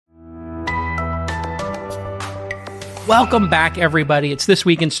Welcome back, everybody. It's This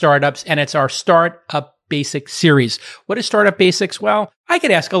Week in Startups, and it's our Startup Basics series. What is Startup Basics? Well, I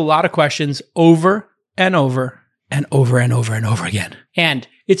could ask a lot of questions over and over and over and over and over again. And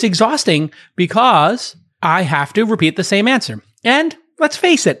it's exhausting because I have to repeat the same answer. And let's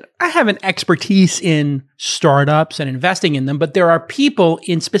face it, I have an expertise in startups and investing in them, but there are people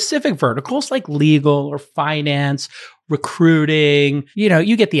in specific verticals like legal or finance, recruiting,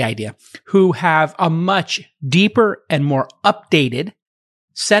 you get the idea, who have a much deeper and more updated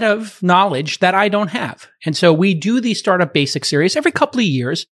set of knowledge that I don't have. And so we do these Startup Basics series every couple of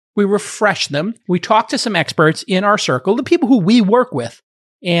years. We refresh them. We talk to some experts in our circle, the people who we work with.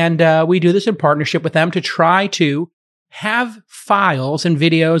 And we do this in partnership with them to try to have files and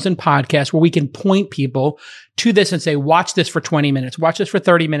videos and podcasts where we can point people to this and say, watch this for 20 minutes, watch this for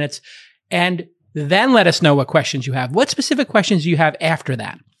 30 minutes, and then let us know what questions you have. What specific questions do you have after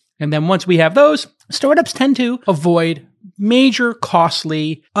that? And then once we have those, startups tend to avoid major,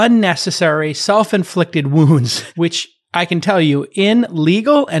 costly, unnecessary, self-inflicted wounds, which I can tell you in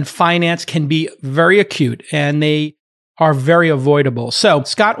legal and finance can be very acute, and they are very avoidable. So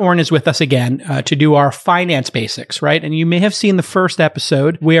Scott Orn is with us again to do our finance basics, right? And you may have seen the first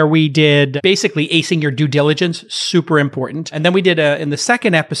episode where we did basically acing your due diligence, super important. And then we did in the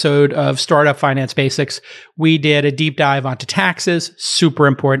second episode of Startup Finance Basics, we did a deep dive onto taxes, super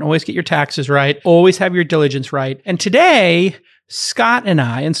important. Always get your taxes right. Always have your diligence right. And today, Scott and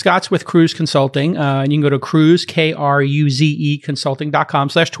I, and Scott's with Kruze Consulting, and you can go to Kruze, Kruze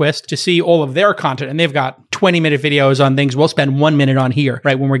consulting.com/twist to see all of their content. And they've got 20-minute videos on things we'll spend 1 minute on here,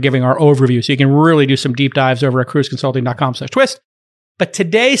 right, when we're giving our overview. So you can really do some deep dives over at kruzeconsulting.com/twist. But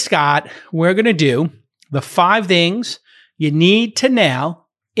today, Scott, we're going to do the 5 things you need to nail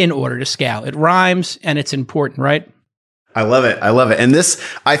in order to scale. It rhymes and it's important, right? I love it. I love it. And this,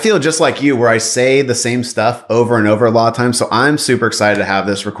 I feel just like you, where I say the same stuff over and over a lot of times. So I'm super excited to have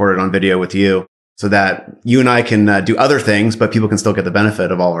this recorded on video with you so that you and I can do other things, but people can still get the benefit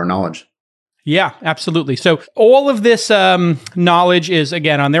of all of our knowledge. Yeah, absolutely. So all of this knowledge is,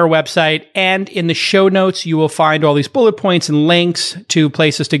 again, on their website. And in the show notes, you will find all these bullet points and links to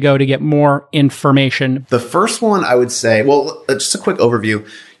places to go to get more information. The first one I would say, well, just a quick overview.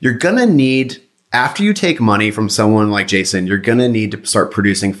 You're going to need, after you take money from someone like Jason, you're going to need to start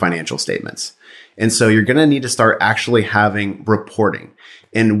producing financial statements. And so you're going to need to start actually having reporting.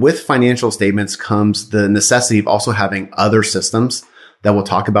 And with financial statements comes the necessity of also having other systems that we'll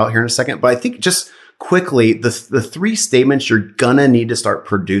talk about here in a second. But I think just quickly, the 3 statements you're going to need to start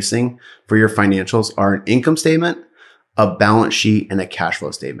producing for your financials are an income statement, a balance sheet, and a cash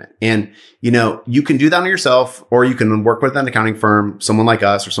flow statement. And, you can do that on yourself, or you can work with an accounting firm, someone like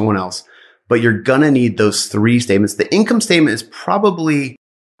us or someone else. But you're going to need those 3 statements. The income statement is probably,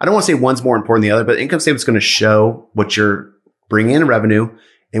 I don't want to say one's more important than the other, but the income statement is going to show what you're bringing in revenue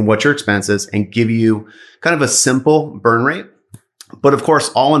and what your expenses and give you kind of a simple burn rate. But of course,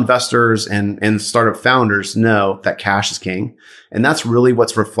 all investors and startup founders know that cash is king. And that's really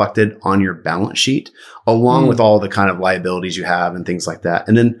what's reflected on your balance sheet, along with all the kind of liabilities you have and things like that.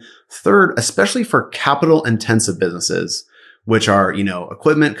 And then third, especially for capital intensive businesses, which are,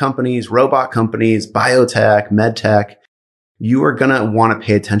 equipment companies, robot companies, biotech, medtech, you are going to want to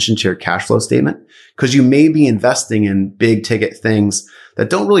pay attention to your cash flow statement because you may be investing in big ticket things that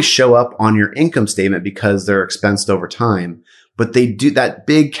don't really show up on your income statement because they're expensed over time. But they do, that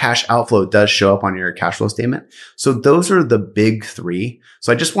big cash outflow does show up on your cash flow statement. So those are the big 3.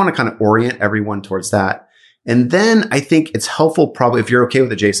 So I just want to kind of orient everyone towards that. And then I think it's helpful, probably, if you're okay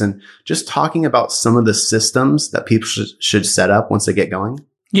with it, Jason, just talking about some of the systems that people should set up once they get going.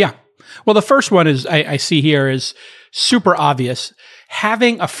 Yeah. Well, the first one is I see here is super obvious.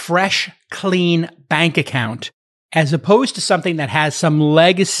 Having a fresh, clean bank account as opposed to something that has some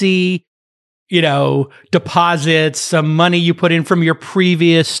legacy, deposits, some money you put in from your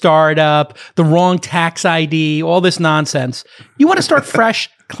previous startup, the wrong tax ID, all this nonsense. You want to start fresh,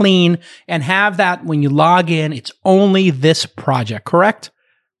 clean, and have that when you log in, it's only this project, correct?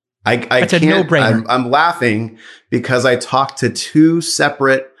 That's a no-brainer. I'm laughing because I talked to 2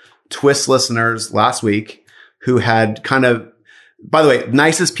 separate Twist listeners last week who had kind of, by the way,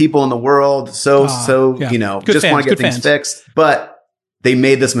 nicest people in the world. Good just want to get things fixed, but they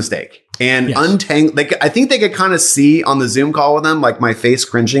made this mistake and untangle. I think they could kind of see on the Zoom call with them, like my face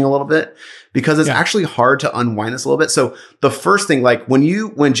cringing a little bit because it's actually hard to unwind this a little bit. So the first thing, like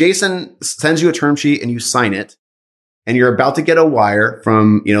when Jason sends you a term sheet and you sign it and you're about to get a wire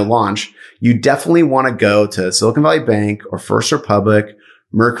from, Launch, you definitely want to go to Silicon Valley Bank or First Republic,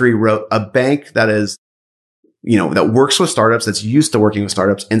 Mercury Road, a bank that is, that works with startups, that's used to working with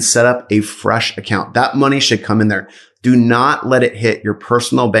startups, and set up a fresh account. That money should come in there. do not let it hit your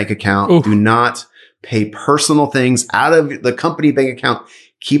personal bank account. Oof. Do not pay personal things out of the company bank account.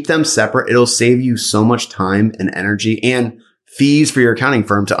 Keep them separate. It'll save you so much time and energy and fees for your accounting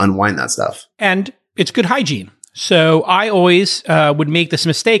firm to unwind that stuff. And it's good hygiene. So I always would make this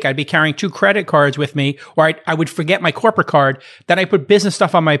mistake. I'd be carrying 2 credit cards with me, or I would forget my corporate card. Then I put business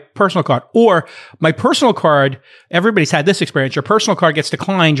stuff on my personal card. Or my personal card, everybody's had this experience. Your personal card gets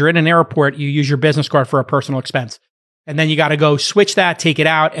declined. You're in an airport. You use your business card for a personal expense. And then you got to go switch that, take it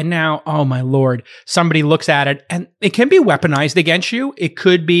out. And now, oh my Lord, somebody looks at it and it can be weaponized against you. It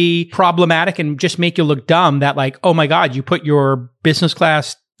could be problematic and just make you look dumb that like, oh my God, you put your business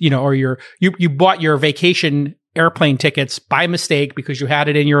class, or you bought your vacation airplane tickets by mistake because you had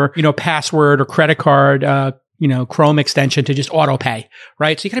it in your, password or credit card, Chrome extension to just auto pay,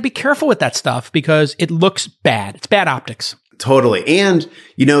 right? So you got to be careful with that stuff because it looks bad. It's bad optics. Totally. And,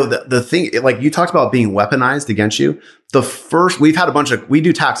 the thing, like you talked about being weaponized against you. We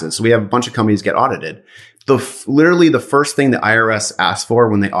do taxes. So we have a bunch of companies get audited. Literally the first thing the IRS asks for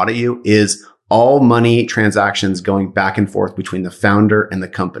when they audit you is all money transactions going back and forth between the founder and the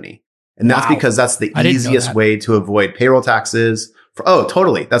company. And that's because that's the easiest way to avoid payroll taxes.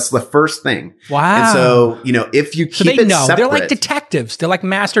 Totally. That's the first thing. Wow. And so, if you keep it separate. They're like detectives. They're like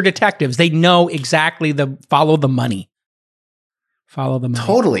master detectives. They know exactly follow the money. Follow the money.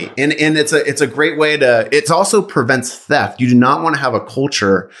 Totally. And it's a great way it also prevents theft. You do not want to have a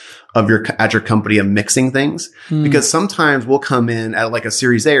culture at your company of mixing things because sometimes we'll come in at like a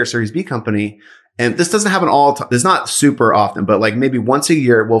Series A or Series B company. And this doesn't happen it's not super often, but like maybe once a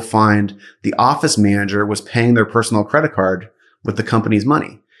year, we'll find the office manager was paying their personal credit card with the company's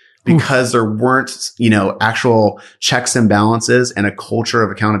money because there weren't, actual checks and balances and a culture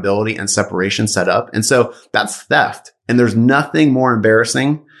of accountability and separation set up. And so that's theft. And there's nothing more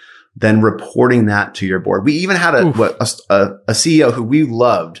embarrassing than reporting that to your board. We even had a CEO who we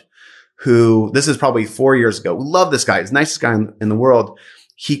loved, this is probably 4 years ago. We love this guy. He's the nicest guy in the world.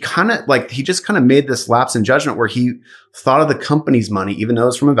 He just made this lapse in judgment where he thought of the company's money, even though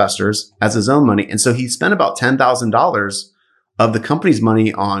it's from investors, as his own money. And so he spent about $10,000 of the company's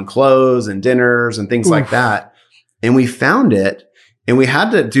money on clothes and dinners and things like that. And we found it and we had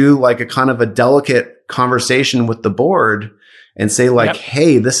to do like a kind of a delicate conversation with the board and say like,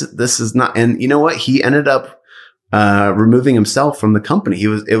 hey, this is not, and you know what? He ended up removing himself from the company.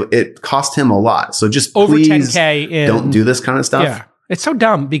 It cost him a lot. So just over please 10K don't do this kind of stuff. Yeah. It's so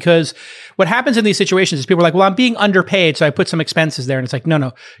dumb because what happens in these situations is people are like, well, I'm being underpaid, so I put some expenses there. And it's like,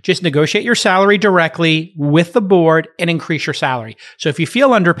 no, just negotiate your salary directly with the board and increase your salary. So if you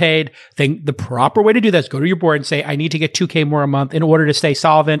feel underpaid, then the proper way to do that is go to your board and say, I need to get $2,000 more a month in order to stay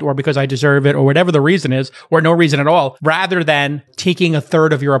solvent or because I deserve it or whatever the reason is, or no reason at all, rather than taking a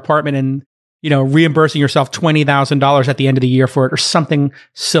third of your apartment and reimbursing yourself $20,000 at the end of the year for it or something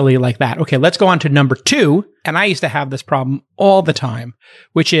silly like that. Okay, let's go on to number 2. And I used to have this problem all the time,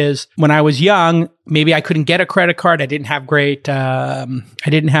 which is when I was young, maybe I couldn't get a credit card. I didn't have great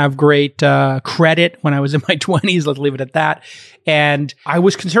credit when I was in my 20s. Let's leave it at that. And I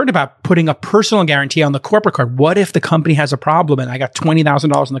was concerned about putting a personal guarantee on the corporate card. What if the company has a problem and I got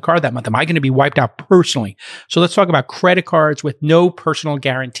 $20,000 in the card that month? Am I going to be wiped out personally? So let's talk about credit cards with no personal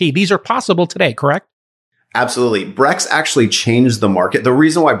guarantee. These are possible today, correct? Absolutely. Brex actually changed the market. The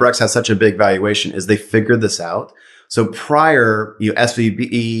reason why Brex has such a big valuation is they figured this out. So prior,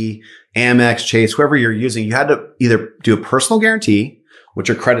 SVB, Amex, Chase, whoever you're using, you had to either do a personal guarantee, which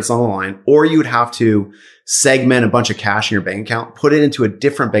your credit's on the line, or you would have to segment a bunch of cash in your bank account, put it into a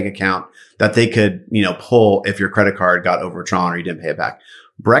different bank account that they could, pull if your credit card got overdrawn or you didn't pay it back.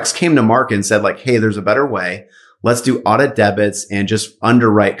 Brex came to market and said like, hey, there's a better way. Let's do audit debits and just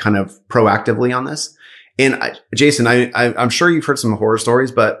underwrite kind of proactively on this. And Jason, I'm sure you've heard some horror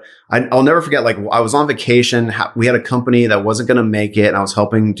stories, but I'll never forget, like I was on vacation. We had a company that wasn't going to make it. And I was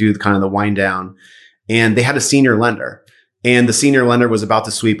helping do kind of the wind down and they had a senior lender and the senior lender was about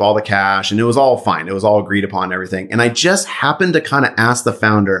to sweep all the cash and it was all fine. It was all agreed upon and everything. And I just happened to kind of ask the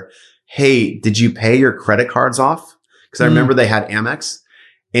founder, hey, did you pay your credit cards off? Because I remember they had Amex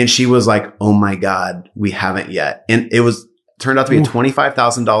and she was like, oh my God, we haven't yet. And it turned out to be a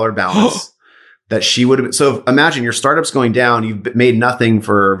 $25,000 balance. That she would have. So imagine your startup's going down. You've made nothing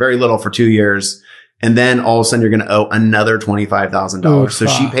for very little for 2 years. And then all of a sudden you're going to owe another $25,000. So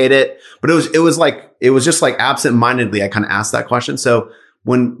she paid it, but it was just like absent-mindedly. I kind of asked that question. So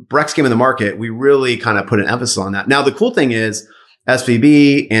when Brex came in the market, we really kind of put an emphasis on that. Now, the cool thing is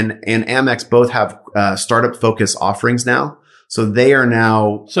SVB and Amex both have startup focused offerings now. So they are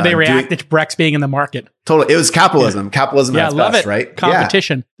now. So they reacted to Brex being in the market. Totally. It was capitalism. Capitalism at its love best, it. right?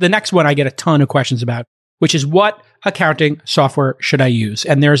 Competition. The next one I get a ton of questions about. which is what accounting software should I use?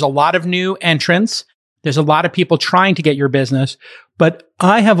 And there's a lot of new entrants. There's a lot of people trying to get your business, but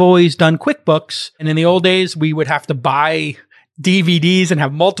I have always done QuickBooks. And in the old days, we would have to buy DVDs and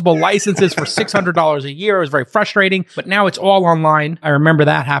have multiple licenses for $600 a year. It was very frustrating, but now it's all online. I remember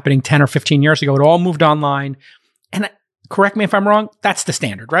that happening 10 or 15 years ago. It all moved online. And correct me if I'm wrong, that's the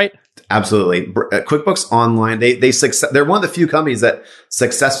standard, right? Absolutely. QuickBooks Online, they're one of the few companies that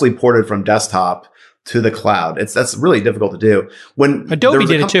successfully ported from desktop to the cloud. That's really difficult to do. When Adobe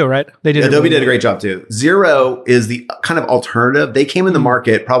did it too, right? Adobe did a great job too. Xero is the kind of alternative. They came in the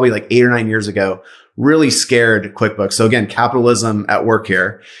market probably like 8 or 9 years ago, really scared QuickBooks. So again, capitalism at work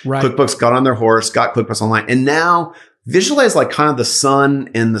here. Right. QuickBooks got on their horse, got QuickBooks Online, and now visualize like kind of the sun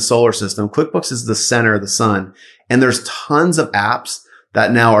in the solar system. QuickBooks is the center of the sun, and there's tons of apps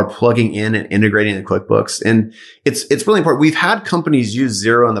that now are plugging in and integrating in QuickBooks. And it's really important. We've had companies use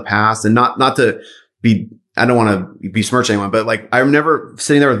Xero in the past, and not to be, I don't want to besmirch anyone, but like I remember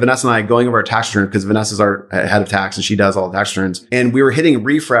sitting there with Vanessa and I going over our tax return because Vanessa's our head of tax and she does all the tax returns. And we were hitting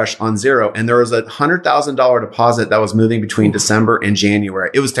refresh on Xero, and there was a $100,000 deposit that was moving between December and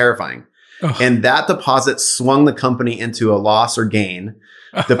January. It was terrifying. And that deposit swung the company into a loss or gain,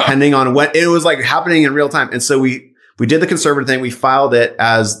 depending on what it was like happening in real time. And so we did the conservative thing. We filed it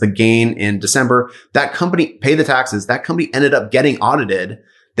as the gain in December. That company paid the taxes. That company ended up getting audited.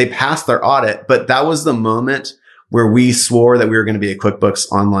 They passed their audit, but that was the moment where we swore that we were going to be a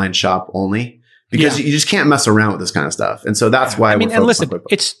QuickBooks Online shop only, because you just can't mess around with this kind of stuff. And so that's why we're focused on QuickBooks.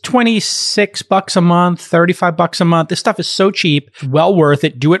 It's $26 a month, $35 a month. This stuff is so cheap, well worth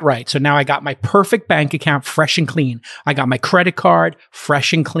it. Do it right. So now I got my perfect bank account, fresh and clean. I got my credit card,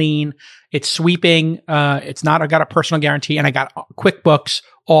 fresh and clean. It's sweeping. I got a personal guarantee, and I got QuickBooks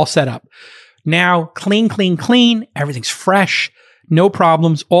all set up. Now, clean. Everything's fresh. No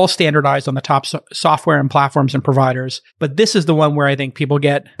problems, all standardized on the top software and platforms and providers. But this is the one where I think people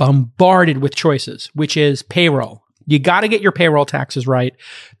get bombarded with choices, which is payroll. You got to get your payroll taxes right.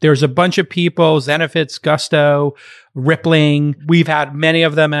 There's a bunch of people, Zenefits, Gusto, Rippling. We've had many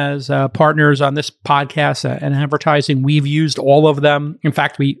of them as partners on this podcast and advertising. We've used all of them. In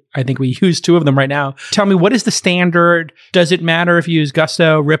fact, I think we use 2 of them right now. Tell me, what is the standard? Does it matter if you use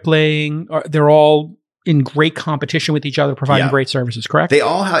Gusto, Rippling? They're all in great competition with each other, providing great services, correct? They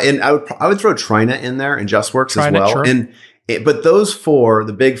all have, and I would throw TriNet in there and JustWorks as well. Sure. But those 4,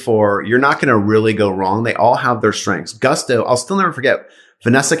 the big 4, you're not going to really go wrong. They all have their strengths. Gusto, I'll still never forget.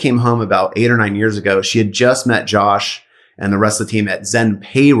 Vanessa came home about 8 or 9 years ago. She had just met Josh and the rest of the team at Zen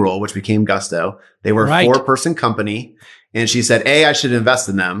Payroll, which became Gusto. They were a 4-person company. And she said, A, I should invest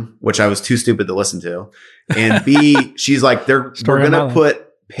in them, which I was too stupid to listen to. And B, she's like, we're going to put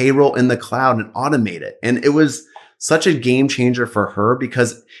payroll in the cloud and automate it. And it was such a game changer for her,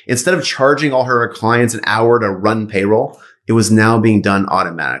 because instead of charging all her clients an hour to run payroll, it was now being done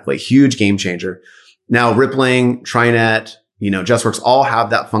automatically. Huge game changer. Now, Rippling, TriNet, JustWorks all have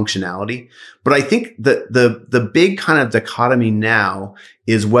that functionality. But I think the big kind of dichotomy now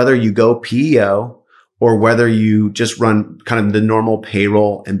is whether you go PEO or whether you just run kind of the normal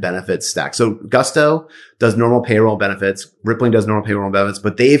payroll and benefits stack. So Gusto does normal payroll benefits. Rippling does normal payroll and benefits,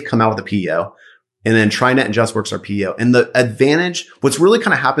 but they've come out with a PEO. And then TriNet and JustWorks are PEO. And the advantage, what's really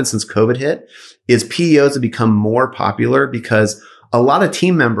kind of happened since COVID hit, is PEOs have become more popular because a lot of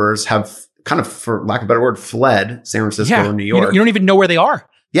team members have kind of, for lack of a better word, fled San Francisco or New York. You don't even know where they are.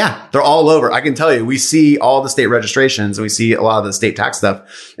 Yeah, they're all over. I can tell you, we see all the state registrations and we see a lot of the state tax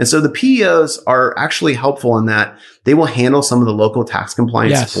stuff. And so the PEOs are actually helpful in that they will handle some of the local tax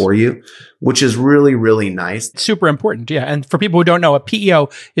compliance for you, which is really, really nice. It's super important. Yeah. And for people who don't know, a PEO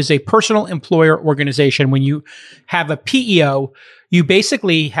is a personal employer organization. When you have a PEO, you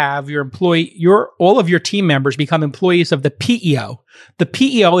basically have all of your team members become employees of the PEO. The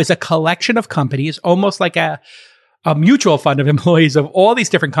PEO is a collection of companies, almost like a mutual fund of employees of all these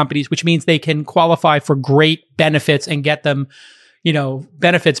different companies, which means they can qualify for great benefits and get them,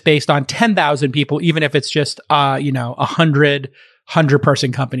 benefits based on 10,000 people, even if it's just, 100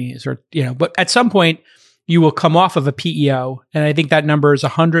 person companies but at some point you will come off of a PEO. And I think that number is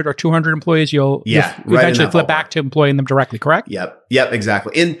 100 or 200 employees. You'll eventually flip back to employing them directly, correct? Yep,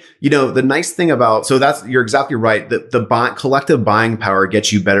 exactly. And, the nice thing about, you're exactly right. The collective buying power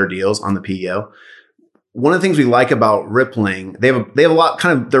gets you better deals on the PEO. One of the things we like about Rippling, they have a lot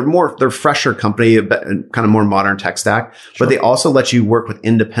they're fresher company, kind of more modern tech stack, but they also let you work with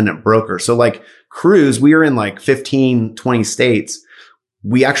independent brokers. So like Cruise, we are in like 15, 20 states.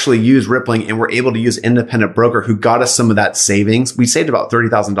 We actually use Rippling and we're able to use independent broker who got us some of that savings. We saved about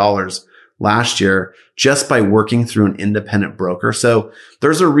 $30,000 last year just by working through an independent broker. So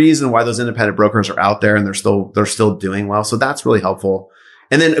there's a reason why those independent brokers are out there and they're still doing well. So that's really helpful.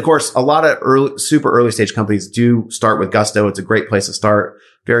 And then of course, a lot of super early stage companies do start with Gusto. It's a great place to start.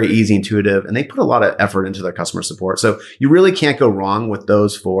 Very easy, intuitive, and they put a lot of effort into their customer support. So you really can't go wrong with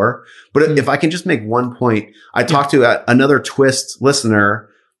those four. But if I can just make one point, I talked to another Twist listener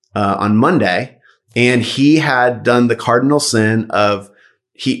on Monday, and he had done the cardinal sin of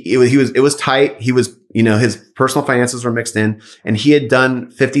it was tight. He was, his personal finances were mixed in, and he had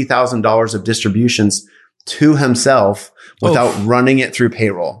done $50,000 of distributions to himself without running it through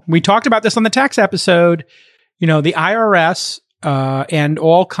payroll. We talked about this on the tax episode. The IRS and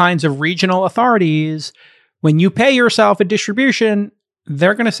all kinds of regional authorities, when you pay yourself a distribution,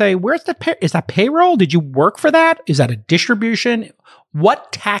 they're going to say, "Where's is that payroll? Did you work for that? Is that a distribution?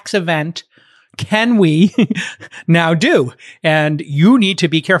 What tax event can we now do?" And you need to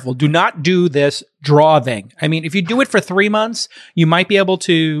be careful. Do not do this draw thing. I mean, if you do it for 3 months, you might be able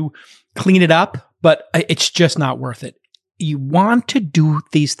to clean it up, but it's just not worth it. You want to do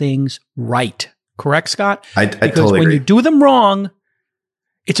these things right. Correct, Scott? I because totally when agree. you do them wrong,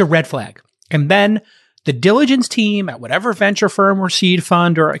 it's a red flag. And then the diligence team at whatever venture firm or seed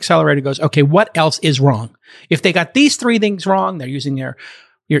fund or accelerator goes, okay, what else is wrong? If they got these 3 things wrong, they're using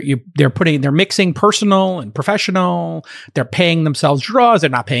they're mixing personal and professional. They're paying themselves draws. They're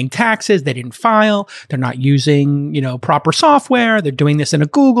not paying taxes. They didn't file. They're not using, proper software. They're doing this in a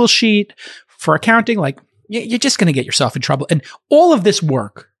Google sheet for accounting. Like, you're just going to get yourself in trouble. And all of this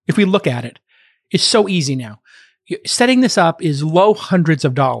work, if we look at it, is so easy now. Setting this up is low hundreds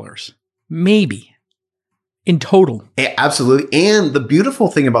of dollars, maybe, in total. Absolutely. And the beautiful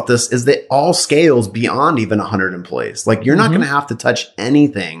thing about this is that all scales beyond even 100 employees. Like, you're not going to have to touch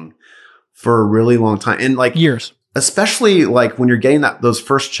anything for a really long time. And like years. Especially like when you're getting those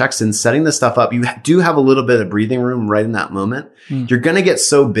first checks and setting this stuff up, you do have a little bit of breathing room right in that moment. You're going to get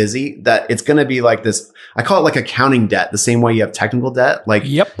so busy that it's going to be like this. I call it like accounting debt, the same way you have technical debt. Like,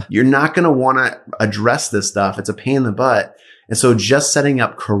 you're not going to want to address this stuff. It's a pain in the butt. And so just setting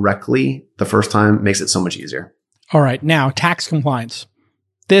up correctly the first time makes it so much easier. All right. Now, tax compliance.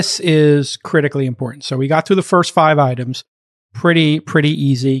 This is critically important. So we got through the first 5 items. Pretty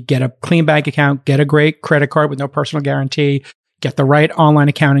easy. Get a clean bank account, get a great credit card with no personal guarantee, get the right online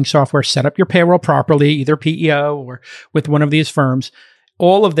accounting software, set up your payroll properly, either PEO or with one of these firms.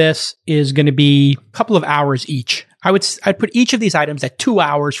 All of this is going to be a couple of hours each. I'd put each of these items at 2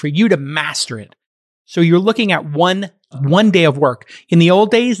 hours for you to master it. So you're looking at one day of work. In the old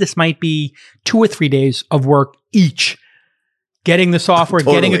days, this might be 2 or 3 days of work each. Getting the software,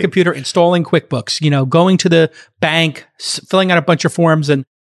 Totally. Getting a computer, installing QuickBooks, going to the bank, filling out a bunch of forms and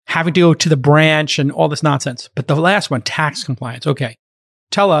having to go to the branch and all this nonsense. But the last one, tax compliance. Okay.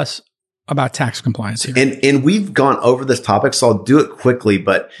 Tell us about tax compliance here. And we've gone over this topic, so I'll do it quickly,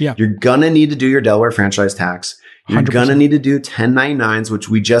 but you're going to need to do your Delaware franchise tax. You're going to need to do 1099s, which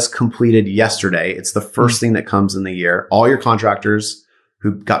we just completed yesterday. It's the first thing that comes in the year. All your contractors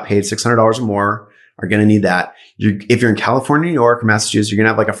who got paid $600 or more are going to need that. If you're in California, New York, Massachusetts, you're going to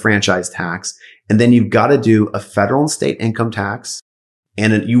have like a franchise tax. And then you've got to do a federal and state income tax.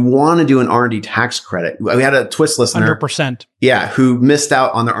 And you want to do an R&D tax credit. We had a Twist listener. 100%. Yeah. Who missed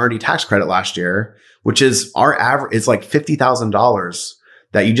out on the R&D tax credit last year, which is our average. It's like $50,000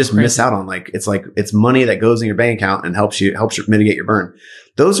 that you just miss out on. It's money that goes in your bank account and helps you mitigate your burn.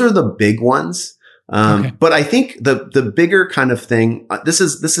 Those are the big ones. But I think the bigger kind of thing, this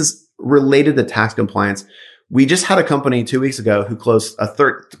is related to tax compliance. We just had a company 2 weeks ago who closed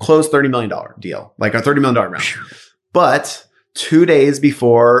 $30 million deal, like a $30 million round. But 2 days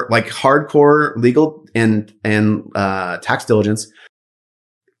before, like hardcore legal and tax diligence,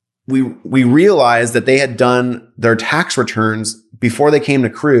 we realized that they had done their tax returns before they came to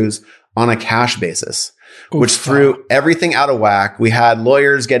Cruise on a cash basis, which threw everything out of whack. We had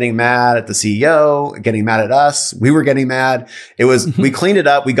lawyers getting mad at the CEO, getting mad at us. We were getting mad. We cleaned it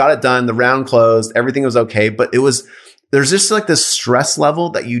up. We got it done. The round closed. Everything was okay. But there's just like this stress level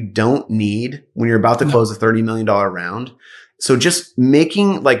that you don't need when you're about to close a $30 million round. So just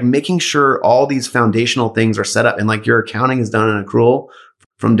making sure all these foundational things are set up and like your accounting is done in accrual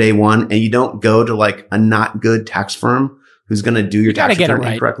from day one, and you don't go to like a not good tax firm who's going to do your tax return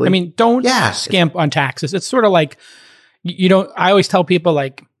incorrectly. I mean, don't skimp on taxes. It's sort of like, I always tell people,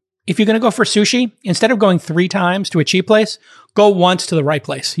 like, if you're going to go for sushi, instead of going 3 times to a cheap place, go once to the right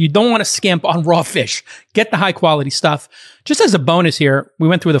place. You don't want to skimp on raw fish. Get the high quality stuff. Just as a bonus here, we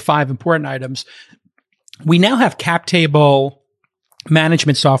went through the 5 important items. We now have cap table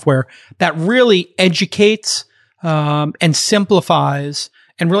management software that really educates and simplifies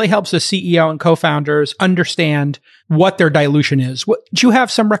and really helps the CEO and co-founders understand what their dilution is. Do you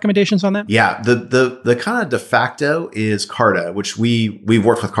have some recommendations on that? Yeah, the kind of de facto is Carta, which we've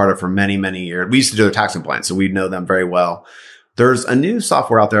worked with Carta for many, many years. We used to do their tax compliance, so we know them very well. There's a new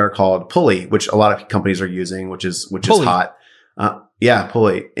software out there called Pulley, which a lot of companies are using, which is hot. Yeah,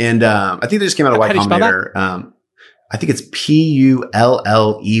 Pulley. And I think they just came out of Y Combinator. I think it's Pulley.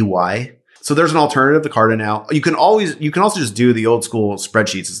 So there's an alternative to Carta now. You can also just do the old school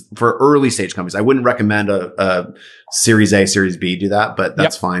spreadsheets for early stage companies. I wouldn't recommend a Series A, Series B do that, but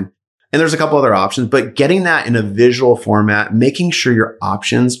that's fine. And there's a couple other options, but getting that in a visual format, making sure your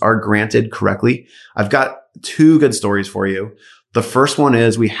options are granted correctly. I've got 2 good stories for you. The first one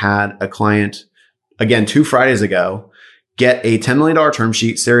is we had a client, again, 2 Fridays ago, get a $10 million term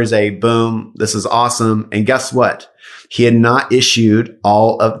sheet, Series A, boom, this is awesome. And guess what? He had not issued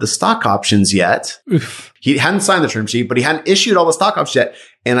all of the stock options yet. Oof. He hadn't signed the term sheet, but he hadn't issued all the stock options yet.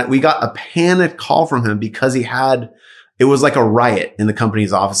 And we got a panic call from him because it was like a riot in the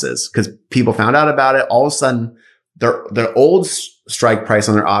company's offices because people found out about it. All of a sudden, their old strike price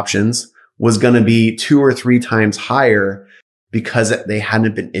on their options was going to be 2 or 3 times higher because they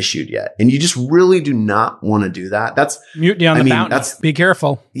hadn't been issued yet. And you just really do not want to do that. That's mutiny on the bounty. Be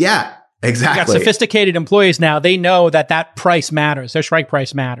careful. Yeah, exactly. You got sophisticated employees now. They know that price matters. Their strike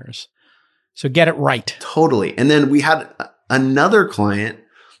price matters. So get it right. Totally. And then we had another client,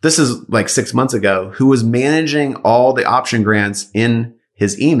 this is like 6 months ago, who was managing all the option grants in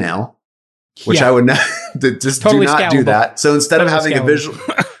his email, which I would not just totally do not scalable. Do that. So instead of having a visual,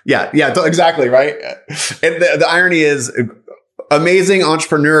 exactly. Right. And the irony is, amazing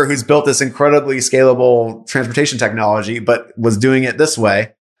entrepreneur who's built this incredibly scalable transportation technology, but was doing it this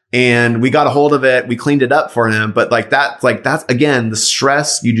way. And we got a hold of it. We cleaned it up for him. But that's again, the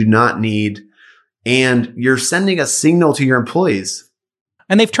stress you do not need. And you're sending a signal to your employees.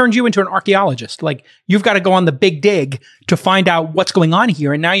 And they've turned you into an archaeologist. Like you've got to go on the big dig to find out what's going on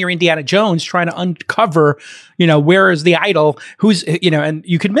here. And now you're Indiana Jones trying to uncover, where is the idol? Who's, and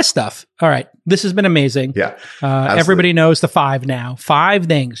you could miss stuff. All right. This has been amazing. Yeah. Everybody knows the 5 now. 5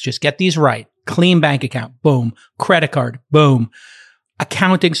 things. Just get these right. Clean bank account. Boom. Credit card. Boom.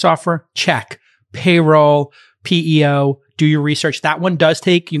 Accounting software. Check. Payroll. PEO. Do your research. That one does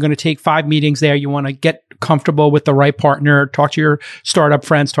you're going to take 5 meetings there. You want to get comfortable with the right partner, talk to your startup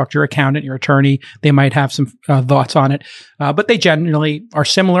friends, talk to your accountant, your attorney. They might have some thoughts on it. But they generally are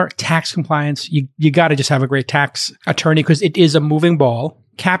similar. Tax compliance. You got to just have a great tax attorney because it is a moving ball.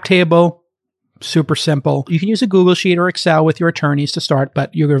 Cap table. Super simple. You can use a Google Sheet or Excel with your attorneys to start,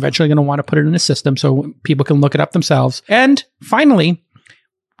 but you're eventually going to want to put it in a system so people can look it up themselves. And finally,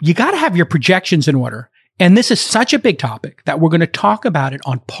 you got to have your projections in order. And this is such a big topic that we're going to talk about it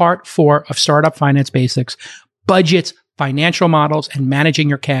on part 4 of Startup Finance Basics, budgets, financial models, and managing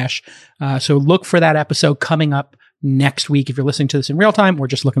your cash. So look for that episode coming up next week. If you're listening to this in real time, or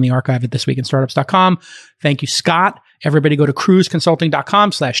just look in the archive at thisweekinstartups.com. Thank you, Scott. Everybody go to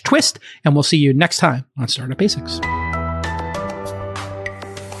cruiseconsulting.com/twist, and we'll see you next time on Startup Basics.